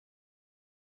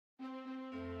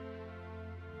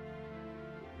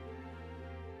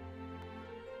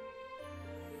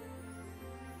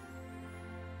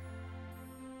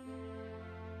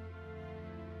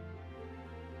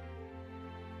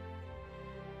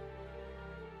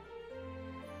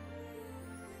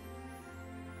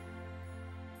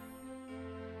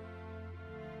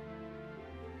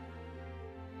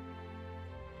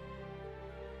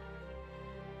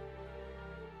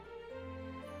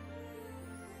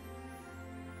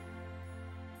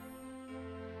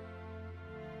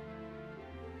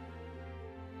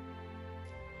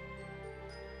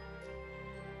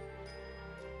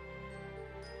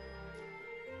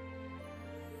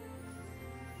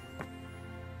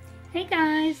Hey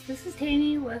guys, this is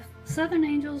Tammy with Southern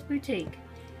Angels Boutique.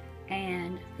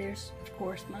 And there's, of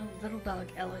course, my little dog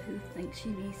Ella, who thinks she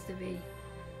needs to be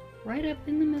right up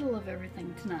in the middle of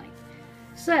everything tonight.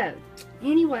 So,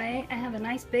 anyway, I have a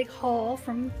nice big haul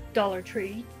from Dollar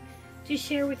Tree to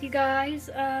share with you guys.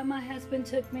 My husband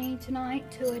took me tonight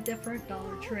to a different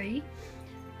Dollar Tree.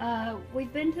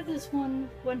 We've been to this one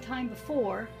time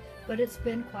before, but it's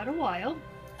been quite a while.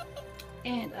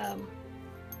 And, oh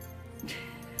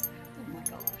my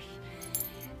gosh.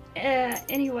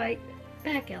 Anyway,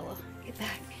 back Ella, get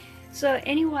back. So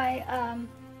anyway, I'm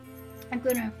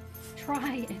gonna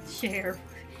try and share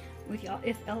with y'all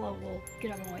if Ella will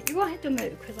get on my way. You're gonna have to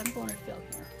move because I'm going to film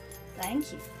here.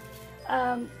 Thank you.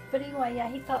 But anyway, yeah,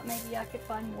 he thought maybe I could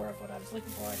find more of what I was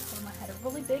looking for. I told him I had a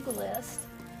really big list.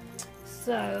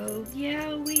 So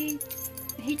yeah, he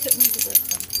took me to this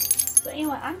one. So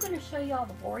anyway, I'm going to show you all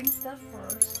the boring stuff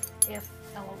first. If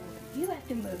Ella will, you have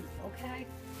to move, okay?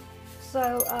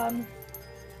 So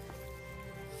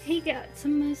he got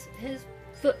some of his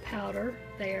foot powder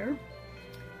there,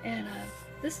 and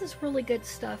this is really good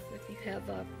stuff if you have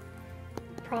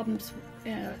problems,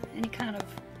 any kind of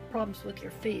problems with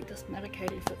your feet. This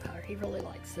medicated foot powder, he really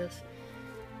likes this.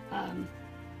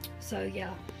 So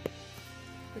yeah,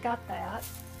 we got that.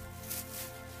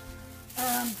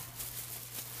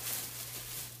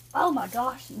 Oh my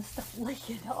gosh, and the stuff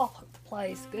leaking all over the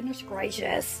place. Goodness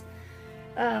gracious.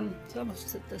 So I'm gonna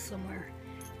sit this somewhere.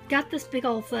 Got this big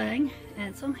old thing,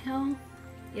 and somehow,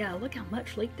 yeah, look how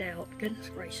much leaked out. Goodness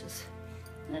gracious.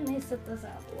 Let me set this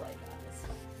out of the way,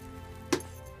 guys.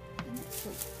 And it's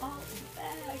all in the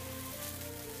bag.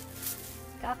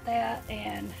 Got that,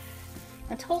 and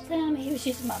I told him he was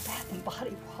using my Bath and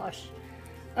Body Wash.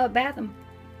 Bath and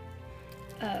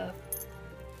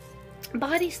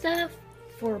body stuff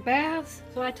for baths.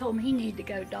 So I told him he needed to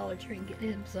go to Dollar Tree and get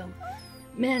him some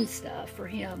men's stuff for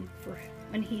him for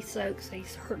when he soaks.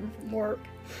 He's hurting from work.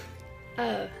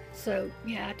 So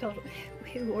yeah, I told him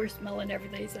we were smelling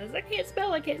everything. He says, I can't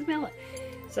smell it.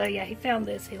 So yeah, he found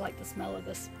this. He liked the smell of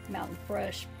this Mountain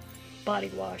Fresh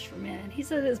body wash for men. He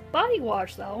said, it's body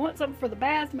wash though. I want something for the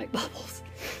bath to make bubbles.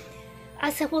 I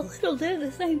said, well, it'll do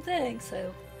the same thing.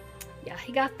 So yeah,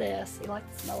 he got this. He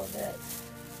liked the smell of it.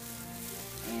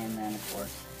 And then, of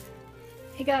course,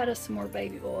 he got us some more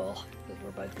baby oil because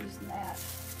we're both using that.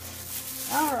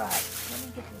 Alright, let me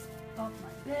get this off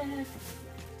my bed.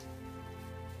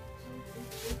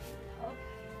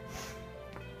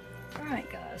 Alright,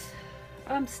 guys.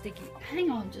 I'm sticky.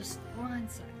 Hang on just 1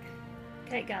 sec.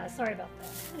 Okay, guys, sorry about that.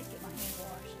 I gotta get my hands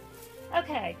washed.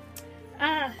 Okay,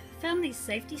 found these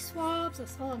safety swabs. I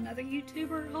saw another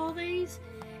YouTuber haul these,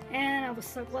 and I was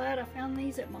so glad I found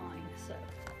these at mine. So.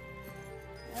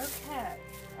 Okay,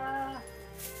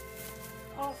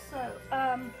 also,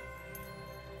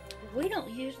 we don't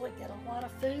usually get a lot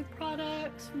of food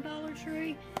products from Dollar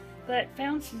Tree, but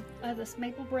found some this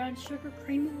maple brown sugar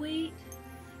cream of wheat.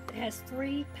 It has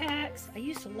 3 packs. I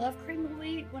used to love cream of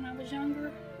wheat when I was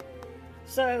younger,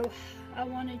 so I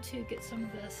wanted to get some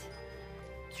of this,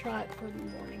 try it for the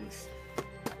mornings.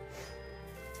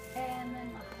 And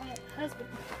then my husband,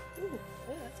 ooh,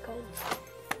 that's cold.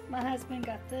 My husband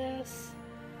got this.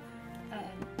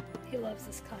 He loves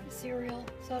this kind of cereal,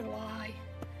 so do I.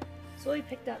 So he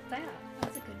picked up that.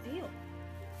 That's a good deal.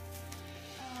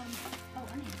 Oh,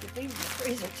 I need to get these in the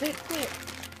freezer too, quick.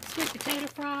 Sweet potato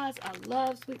fries. I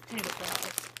love sweet potato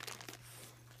fries.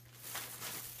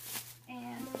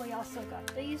 And we also got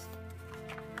these.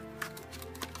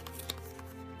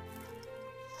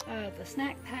 The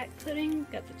snack pack pudding.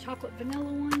 Got the chocolate vanilla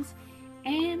ones.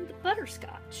 And the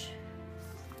butterscotch.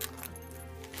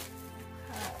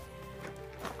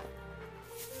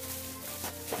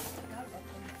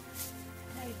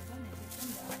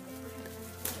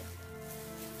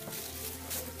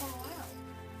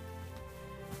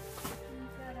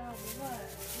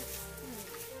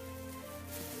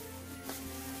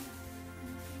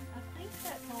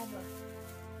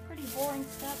 Pretty boring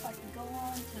stuff. I can go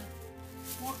on to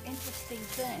more interesting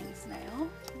things now.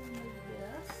 Move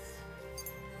this.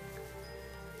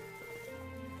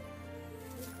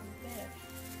 On the bed.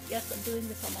 Yes, I'm doing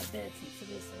this on my bed since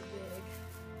it is so big.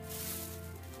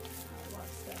 A lot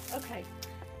of stuff. Okay,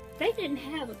 they didn't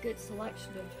have a good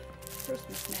selection of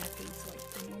Christmas napkins like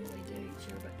they normally do each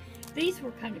year, but these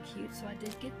were kind of cute, so I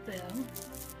did get them.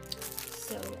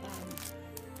 So,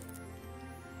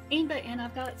 and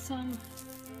I've got some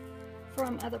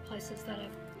from other places that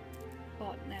I've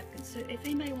bought napkins. So if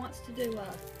anybody wants to do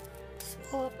a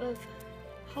swap of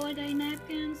holiday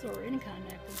napkins or any kind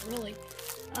of napkins really,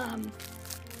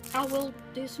 I will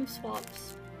do some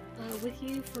swaps with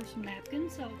you for some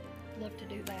napkins. I'll love to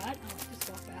do that. I like to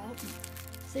swap out and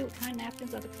see what kind of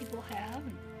napkins other people have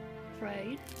and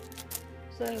trade.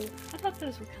 So I thought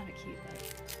those were kind of cute though.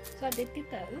 So I did get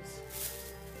those.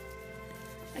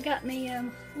 I got me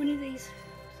one of these,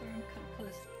 sorry I'm kind of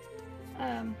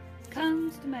close,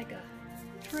 cones to make a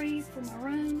tree for my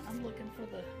room. I'm looking for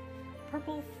the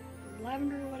purple or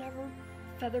lavender or whatever,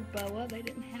 feathered boa. They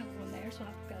didn't have one there, so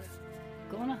I've got to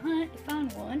go on a hunt to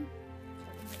find one. So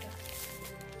I make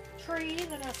a tree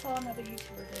that I saw another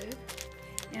YouTuber do.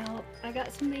 Now I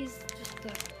got some of these just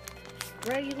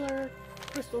the regular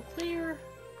crystal clear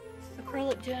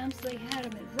acrylic gems. They had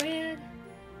them in red,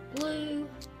 blue,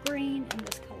 green, and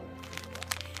this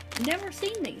color. Never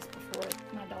seen these before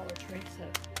at my Dollar Tree, so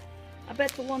I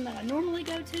bet the one that I normally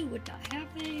go to would not have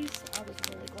these. I was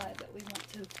really glad that we went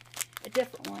to a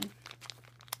different one.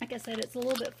 Like I said, it's a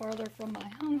little bit farther from my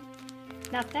home.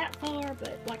 Not that far,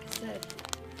 but like I said,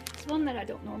 it's one that I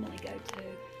don't normally go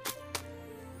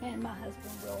to. And my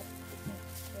husband will take me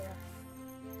there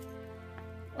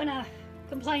when I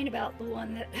complain about the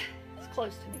one that is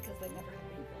close to me because they never have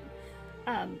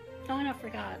anything. Oh, and I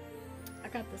forgot. I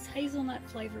got this hazelnut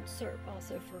flavored syrup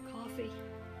also for coffee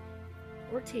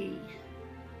or tea.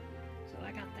 So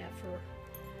I got that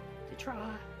to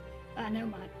try. I know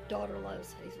my daughter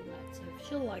loves hazelnut, so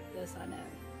she'll like this, I know,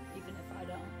 even if I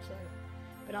don't. So,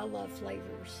 but I love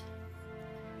flavors.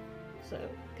 So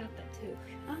got that too.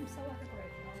 I'm so out of breath.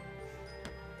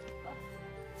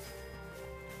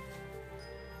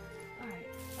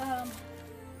 Alright.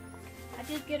 I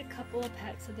did get a couple of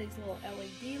packs of these little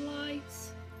LED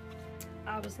lights.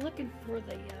 I was looking for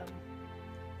the,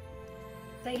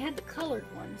 they had the colored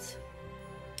ones,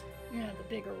 you know, the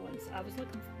bigger ones. I was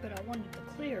looking for, but I wanted the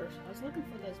clear. So I was looking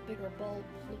for those bigger bulb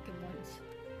looking ones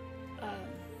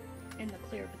in the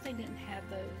clear, but they didn't have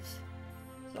those.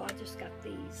 So I just got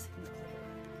these in the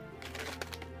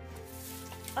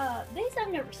clear. These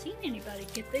I've never seen anybody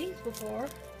get these before.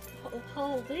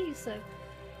 Hold these. So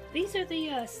these are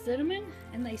the cinnamon,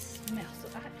 and they smell. So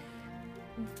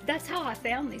that's how I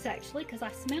found these actually, because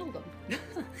I smelled them.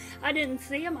 I didn't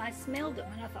see them, I smelled them,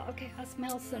 and I thought, okay, I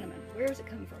smell cinnamon. Where is it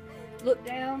coming from? Looked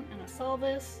down, and I saw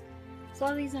this.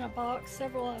 Saw these in a box,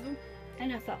 several of them,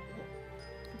 and I thought, well,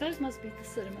 those must be the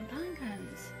cinnamon pine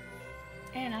cones.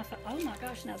 And I thought, oh my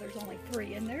gosh, now there's only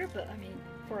 3 in there, but I mean,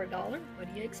 for $1,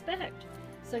 what do you expect?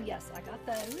 So yes, I got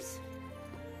those.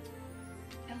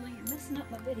 Ellie, you're messing up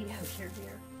my video here,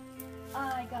 dear.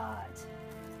 I got,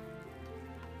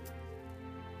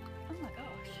 oh my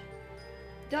gosh,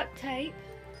 duct tape,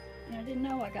 and I didn't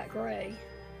know I got gray.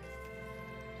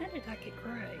 How did I get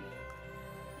gray?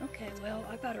 Okay, well,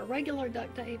 I got a regular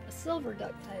duct tape, a silver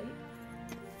duct tape.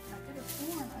 I could have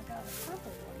sworn I got a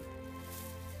purple one.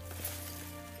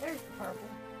 There's the purple.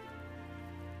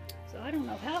 So I don't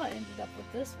know how I ended up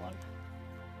with this one.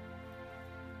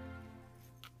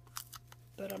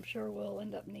 But I'm sure we'll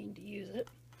end up needing to use it.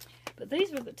 But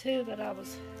these were the 2 that I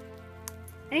was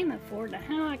aiming for. Now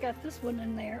how I got this one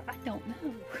in there, I don't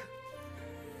know.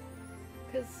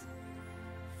 Because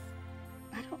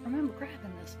I don't remember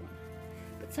grabbing this one.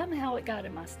 But somehow it got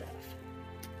in my stuff.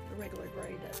 The regular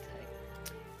gray duct tape.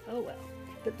 Oh well.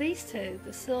 But these 2,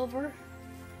 the silver,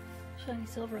 shiny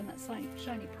silver, and that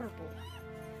shiny purple.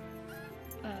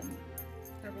 I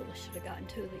really should have gotten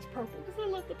 2 of these purple because I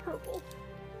love the purple.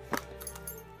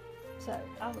 So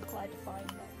I was glad to find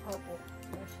that purple,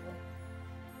 especially.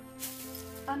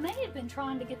 I may have been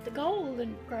trying to get the gold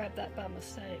and grab that by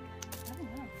mistake. I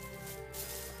don't know.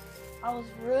 I was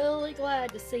really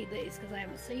glad to see these because I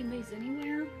haven't seen these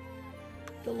anywhere.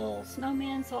 The little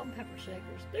snowman salt and pepper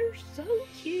shakers. They're so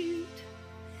cute.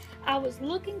 I was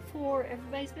looking for,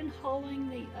 everybody's been hauling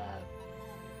the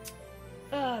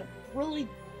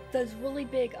those really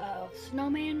big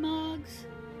snowman mugs.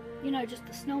 You know, just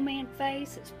the snowman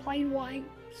face. It's plain white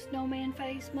snowman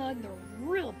face mug. They're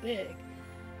real big.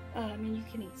 And you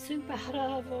can eat soup out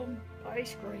of them,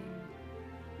 ice cream,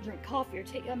 drink coffee or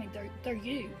tea. I mean, they're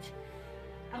huge.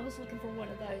 I was looking for one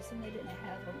of those, and they didn't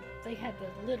have them. They had the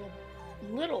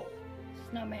little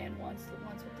snowman ones, the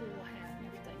ones with the little hat and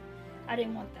everything. I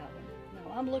didn't want that one.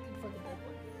 No, I'm looking for the big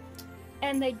one.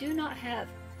 And they do not have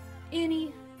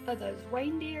any of those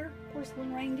reindeer,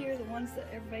 porcelain reindeer, the ones that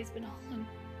everybody's been hauling.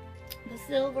 The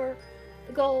silver,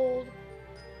 the gold,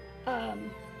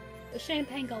 the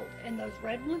champagne gold, and those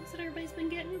red ones that everybody's been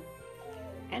getting.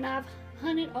 And I've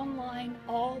hunted online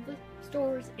all the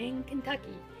stores in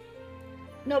Kentucky.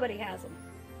 Nobody has them.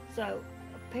 So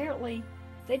apparently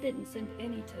they didn't send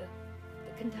any to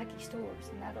the Kentucky stores,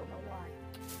 and I don't know why.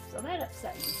 So that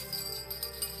upset me.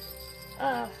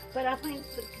 But I think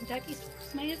the Kentucky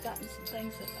stores may have gotten some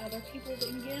things that other people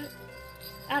didn't get.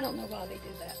 I don't know why they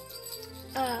do that.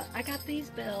 I got these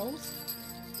bells,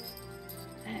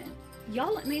 and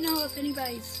y'all let me know if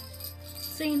anybody's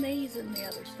seen these in the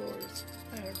other stores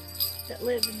or that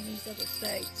live in these other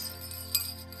states,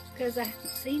 because I haven't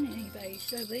seen anybody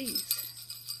show these.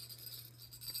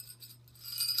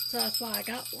 So that's why I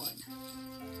got one,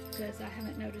 because I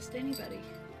haven't noticed anybody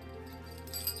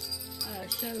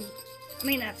show. I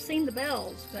mean, I've seen the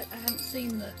bells, but I haven't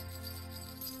seen the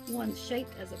one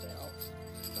shaped as a bell.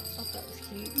 So I thought that was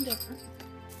cute and different.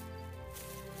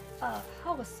 I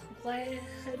was so glad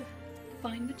to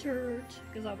find the church,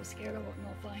 because I was scared I wasn't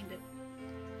going to find it.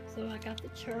 So I got the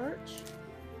church.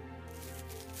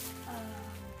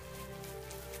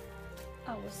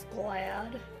 I was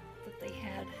glad that they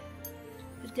had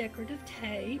the decorative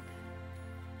tape.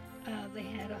 They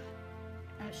had a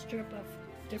strip of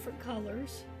different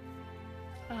colors.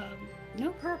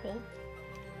 No purple.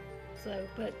 So,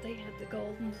 but they had the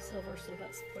gold and the silver, so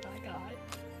that's what I got.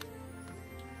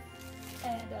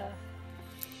 And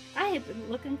I have been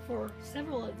looking for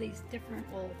several of these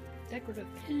different little decorative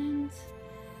pins,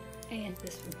 and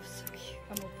this one was so cute.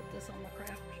 I'm gonna put this on my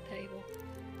craft table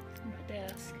on my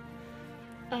desk.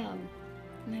 I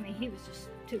mean, he was just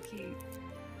too cute.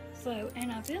 So,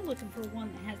 and I've been looking for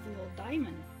one that has the little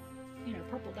diamond, you know,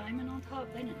 purple diamond on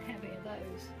top. They didn't have any of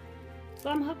those. So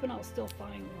I'm hoping I'll still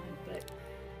find one, but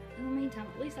in the meantime,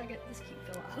 at least I got this cute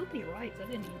fella. I hope he writes. I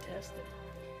didn't even test it.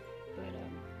 But,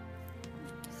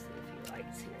 let's see if he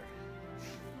writes here.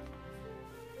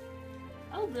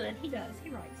 Oh, good. He does. He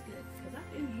writes good, because I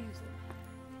do use them.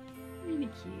 Really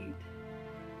cute.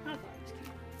 I thought it was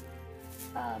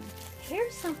cute.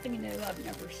 Here's something new I've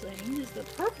never seen, is the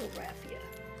purple raffia.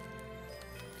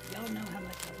 Y'all know how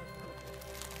much I love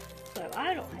purple. So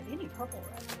I don't have any purple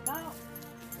raffia. Wow.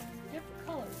 Different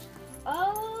colors.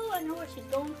 Oh, I know what she's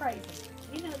going crazy.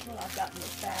 She knows what I've got in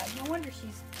this bag. No wonder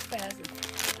she's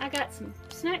spazzing. I got some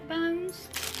snack bones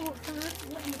for her.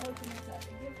 Let me open this up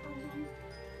and give her one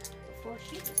before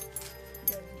she just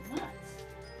goes nuts.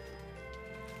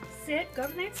 Sit. Go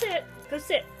over there and sit. Go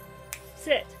sit.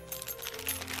 Sit.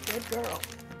 Good girl.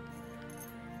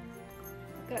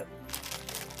 Go.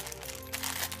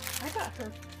 I got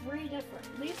her 3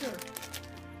 different. These are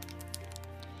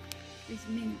these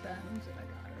mini bones that I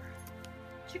got her.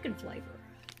 Chicken flavor.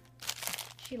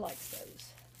 She likes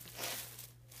those.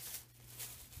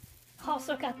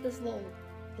 Also got this little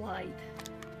light.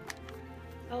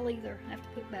 I'll either have to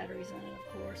put batteries in it,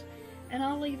 of course, and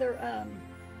I'll either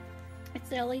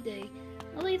it's LED.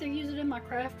 I'll either use it in my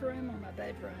craft room or my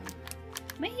bedroom.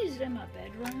 I may use it in my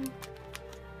bedroom,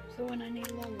 so when I need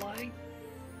a little light.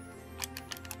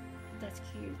 That's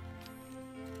cute.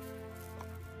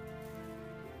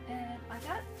 And I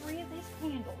got 3 of these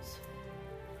candles.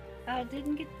 I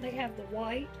didn't get, they have the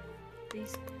white,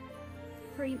 these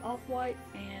cream off-white,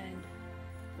 and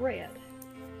red.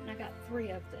 And I got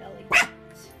 3 of the LEDs.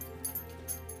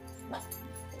 Pull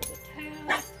the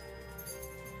tab.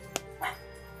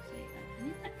 See,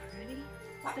 isn't that pretty?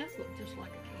 It does look just like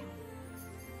a candle.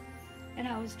 And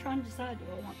I was trying to decide, do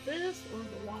I want this or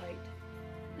the white?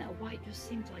 Now white just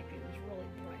seems like it was really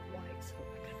bright white, so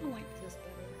I kind of like this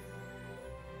better.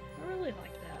 I really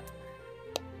like that.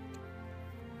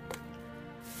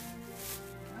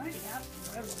 I already got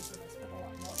some red ones that I spent a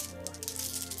lot more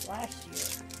for last year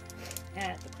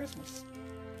at the Christmas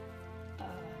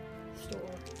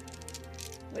store,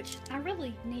 which I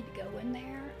really need to go in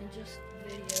there and just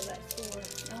video that store.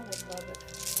 Y'all would love it.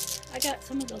 I got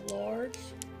some of the large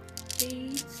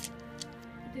beads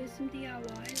to do some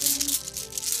DIYs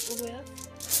with.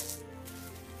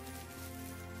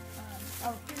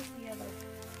 Oh, here's the other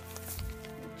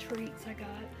treats I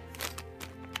got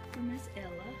from Miss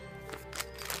Ella.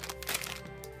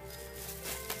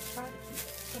 Try to keep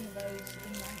some of those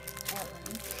in my art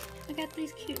room. I got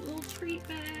these cute little treat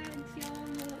bags, y'all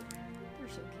look. They're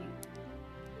so cute.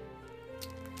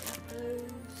 Got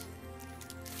those.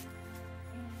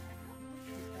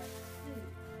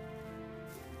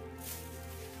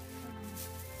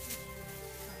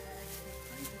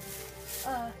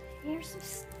 Here's some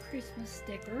Christmas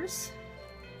stickers.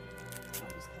 I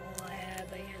was glad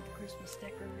they had the Christmas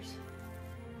stickers.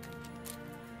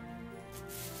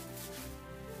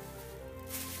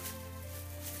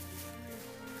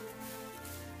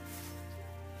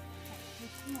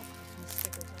 Here's some more Christmas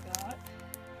stickers I got.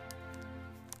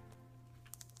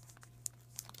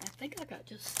 I think I got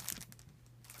just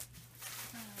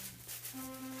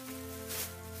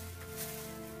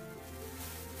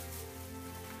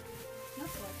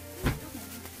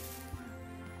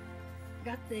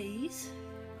got these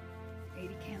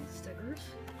 80 count stickers.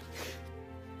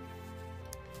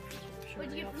 Show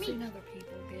What'd you get I've for me? seen other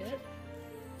people get.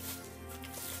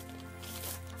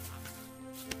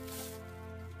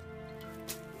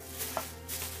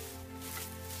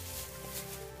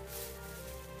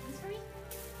 This for me?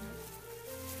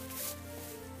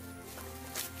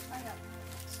 I got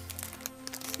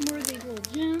more of these little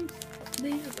gems.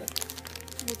 These are the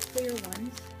little clear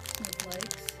ones,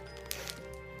 snowflakes.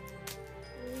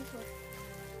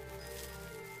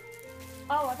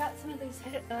 Oh, I got some of these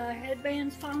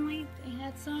headbands finally. They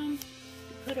had some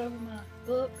to put over my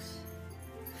books.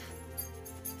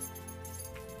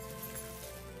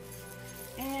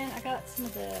 And I got some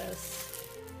of this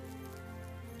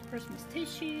Christmas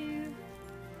tissue.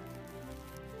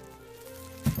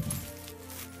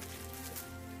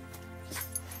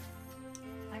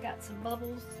 I got some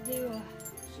bubbles to do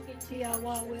a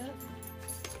DIY with.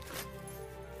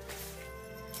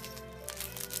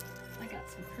 I got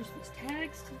some Christmas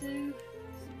tags to do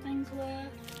some things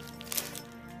with.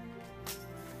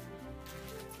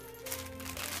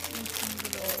 And some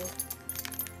little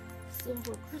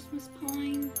silver Christmas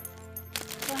pine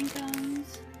cones.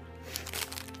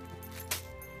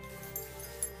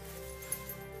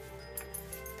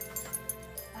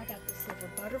 I got the silver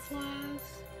butterflies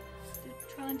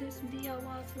to try and do some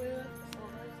DIYs with.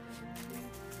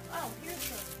 Oh, here's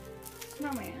the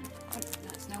snowman. Oh,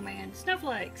 not snowman,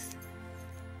 snowflakes.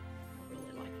 I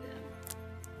really like them.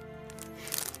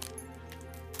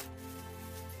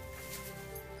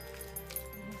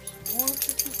 And there's some more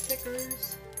Christmas stickers.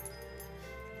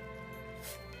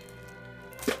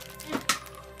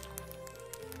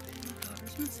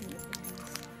 There's missing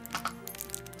things.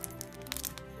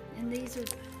 And these are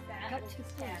That got looks too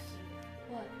close. tacky.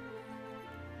 What?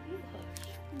 You hush.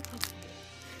 I'm hushing.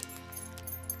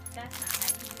 That's not how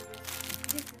you do it.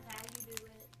 This is how you do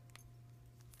it.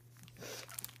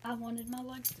 I wanted my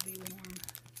legs to be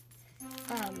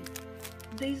warm.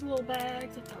 These little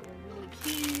bags I thought were really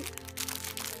cute.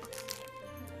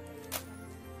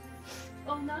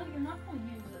 Oh no, you're not going to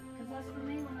use it because that's for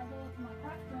me when I go up to my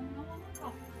craft room and I want my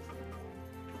coffee.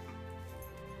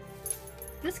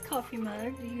 This coffee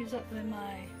mug to use up in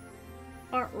my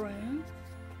art room.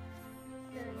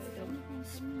 Don't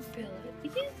spill it. You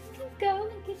can go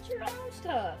and get your own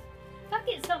stuff. If I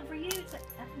get something for you, it's like,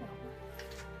 I don't know.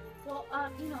 Well,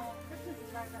 you know, Christmas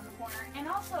is right around the corner, and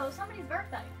also somebody's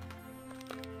birthday.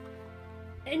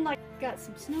 And like, got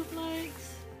some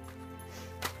snowflakes.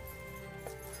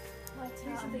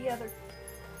 These are the other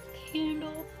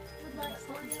candle. Would like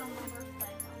something on my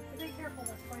birthday. Be careful,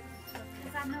 let's break stuff.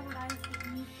 Because I know what I was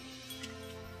getting.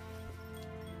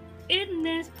 Isn't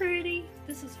this pretty?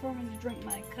 This is for me to drink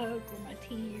my Coke or my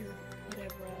tea or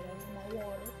whatever out of, my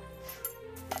water.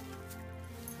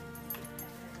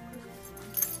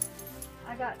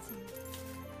 I got some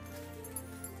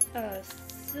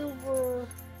silver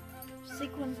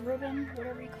sequins ribbon,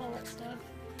 whatever you call that stuff.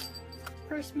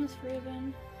 Christmas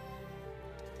ribbon.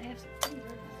 They have some pretty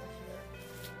ribbons this year.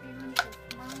 Even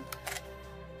for mine.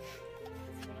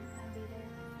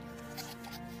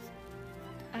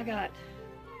 I got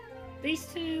these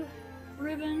two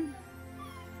ribbon.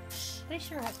 They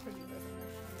sure have pretty ribbon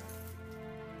this year.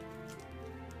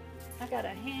 I got a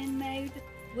handmade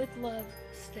with love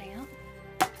stamp.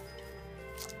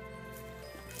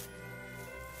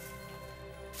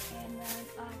 And then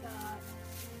I got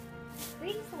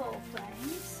these little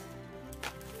things.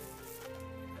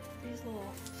 These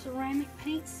little ceramic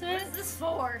paint sets. What is this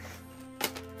for?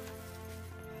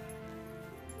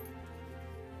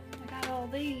 I got all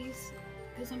these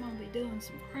because I'm going to be doing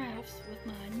some crafts with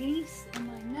my niece and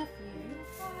my nephew.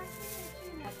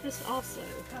 Got this also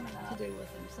coming up to do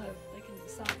with them so they can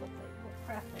decide what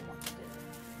craft they want to do.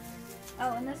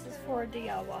 Oh, and this is for a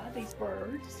DIY, these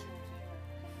birds.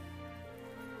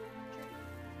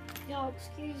 Y'all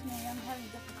excuse me, I'm having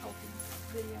difficulty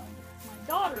videoing. My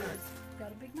daughter's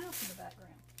got a big mouth in the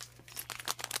background.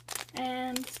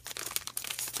 And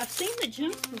I've seen the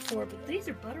gems before, but these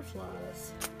are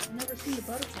butterflies. I've never seen the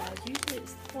butterflies. Usually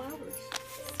it's the flowers.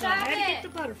 So I had to get the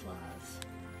butterflies.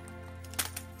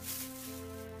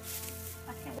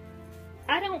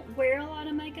 I don't wear a lot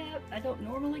of makeup. I don't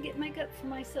normally get makeup for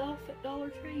myself at Dollar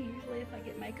Tree. Usually if I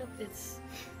get makeup, it's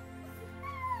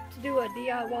to do a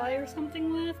DIY or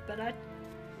something with, but I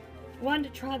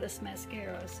wanted to try this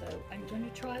mascara, so I'm going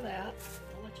to try that.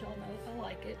 I'll let y'all know if I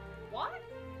like it. What?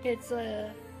 It's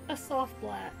a soft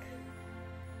black,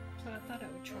 so I thought I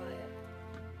would try it.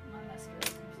 My mascara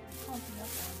is clumping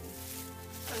up on me.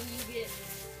 So you get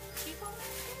cheap on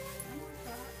mascara? I'm going to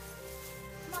try it.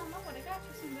 Mom, I would have got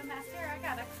you some good mascara. I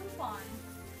got a coupon.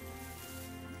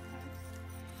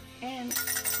 And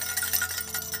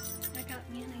I got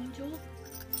me an angel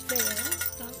Bell.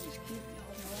 That was cute.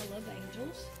 Y'all know I love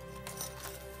angels.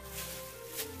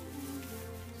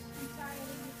 I'm sorry, I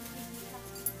didn't get to give you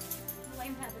something.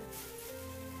 Blame Heather.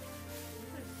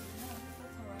 That's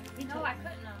alright. No, I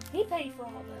couldn't have. He paid for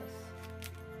all this.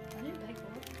 I didn't pay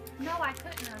for it. No, I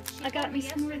couldn't have. She I got told me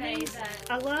some more of yesterday these. that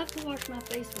I love to wash my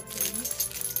face with these.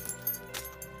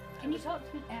 Can you talk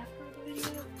to me after the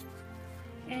video?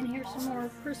 And here's some more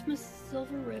Christmas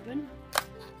silver ribbon.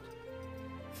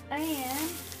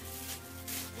 And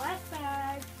last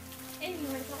bag.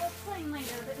 anyway, so let's play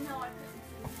later, but no, I couldn't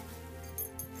see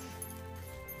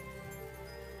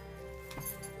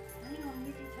Hang on,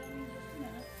 you can tell me in just a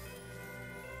minute.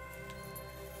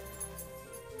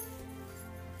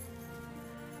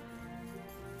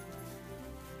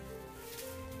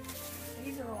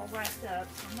 These are all wrapped up,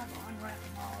 so I'm not going to unwrap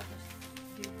them all, I'll just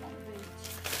do one of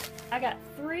each. I got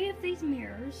 3 of these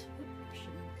mirrors. Oops, I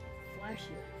shouldn't flash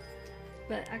it.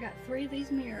 But I got 3 of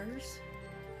these mirrors.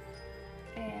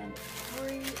 And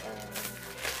 3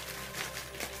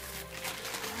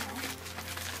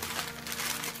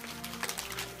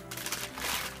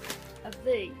 of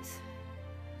these.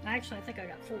 Actually, I think I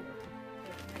got 4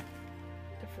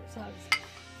 different sizes.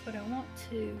 But I want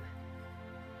to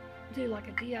do like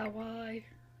a DIY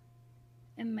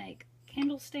and make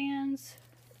candle stands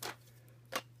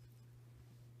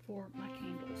for my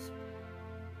candles.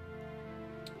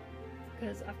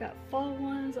 Because I've got fall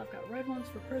ones, I've got red ones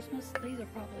for Christmas. These are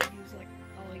probably used like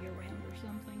all year round or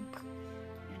something.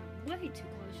 And I'm way too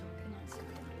close, y'all cannot see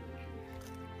what I'm doing.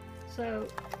 So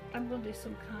I'm going to do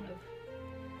some kind of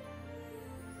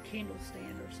candle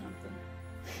stand or something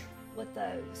with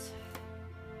those.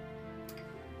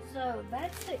 So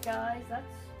that's it, guys.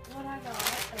 That's what I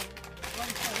got. And like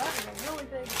I said, that was a really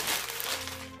big,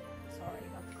 sorry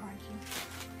about the crunching.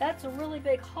 That's a really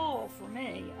big haul for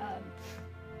me.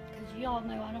 Because y'all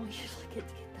know I don't usually get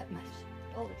to get that much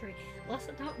Dollar Tree. Unless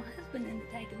I talk my husband into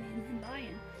taking me and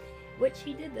buying, which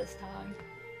he did this time.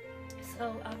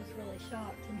 So I was really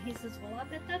shocked. And he says, well, I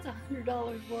bet that's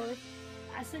 $100 worth.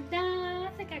 I said, nah,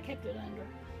 I think I kept it under.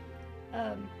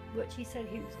 Which he said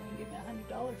he was going to give me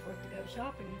 $100 worth to go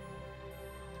shopping.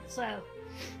 So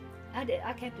I did.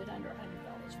 I kept it under $100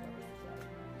 worth.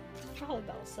 So probably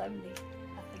about 70, I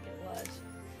think it was.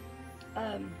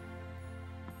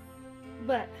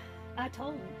 But I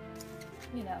told him,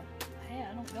 you know, hey,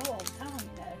 I don't go all the time,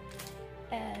 you know.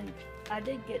 And I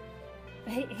did get.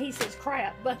 He says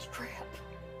crap, bunch of crap.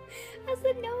 I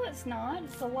said no, it's not.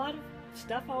 It's a lot of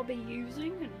stuff I'll be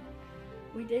using, and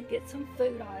we did get some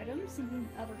food items and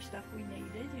other stuff we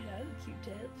needed, you know, the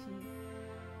Q-tips and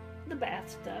the bath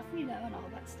stuff, you know, and all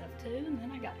that stuff too. And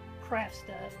then I got craft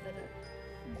stuff that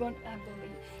I'm going to be.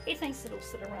 He thinks it'll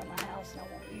sit around the house and I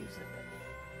won't use it, but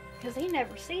because he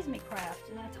never sees me craft.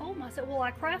 And I told him, I said, well,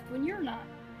 I craft when you're not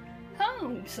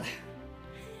home, so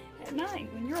at night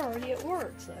when you're already at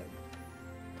work. So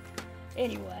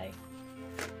anyway,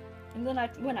 and then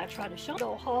when I tried to show the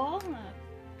haul,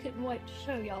 I couldn't wait to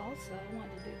show y'all, so I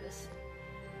wanted to do this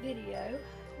video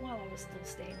while I was still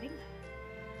standing.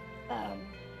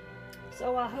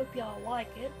 So I hope y'all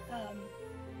like it.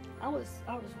 I was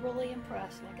really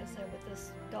impressed, like I said, with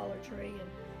this Dollar Tree, and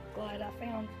glad I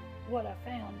found what I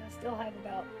found. I still have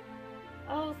about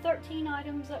 13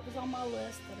 items that was on my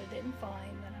list that I didn't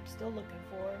find that I'm still looking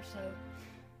for. So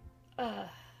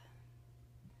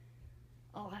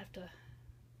I'll have to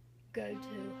go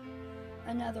to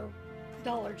another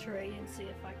Dollar Tree and see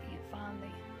if I can't find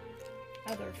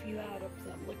the other few items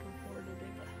I'm looking for to do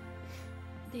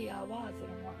the DIYs that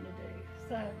I'm wanting to do.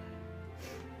 So,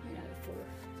 you know, for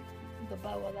the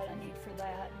boa that I need for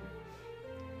that,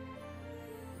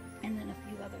 and then a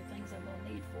few other things I'm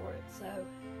gonna need for it. So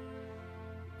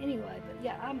anyway, but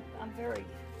yeah, I'm very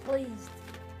pleased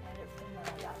at everything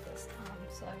that I got this time.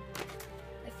 So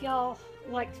if y'all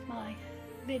liked my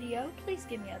video, please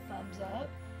give me a thumbs up,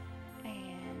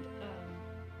 and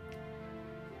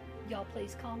y'all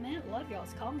please comment. Love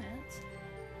y'all's comments,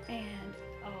 and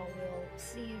I will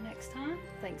see you next time.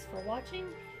 Thanks for watching,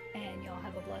 and y'all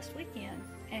have a blessed weekend,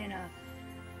 and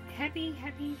happy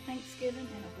Thanksgiving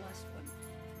and a blessed one.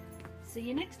 See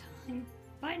you next time.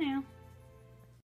 Bye now.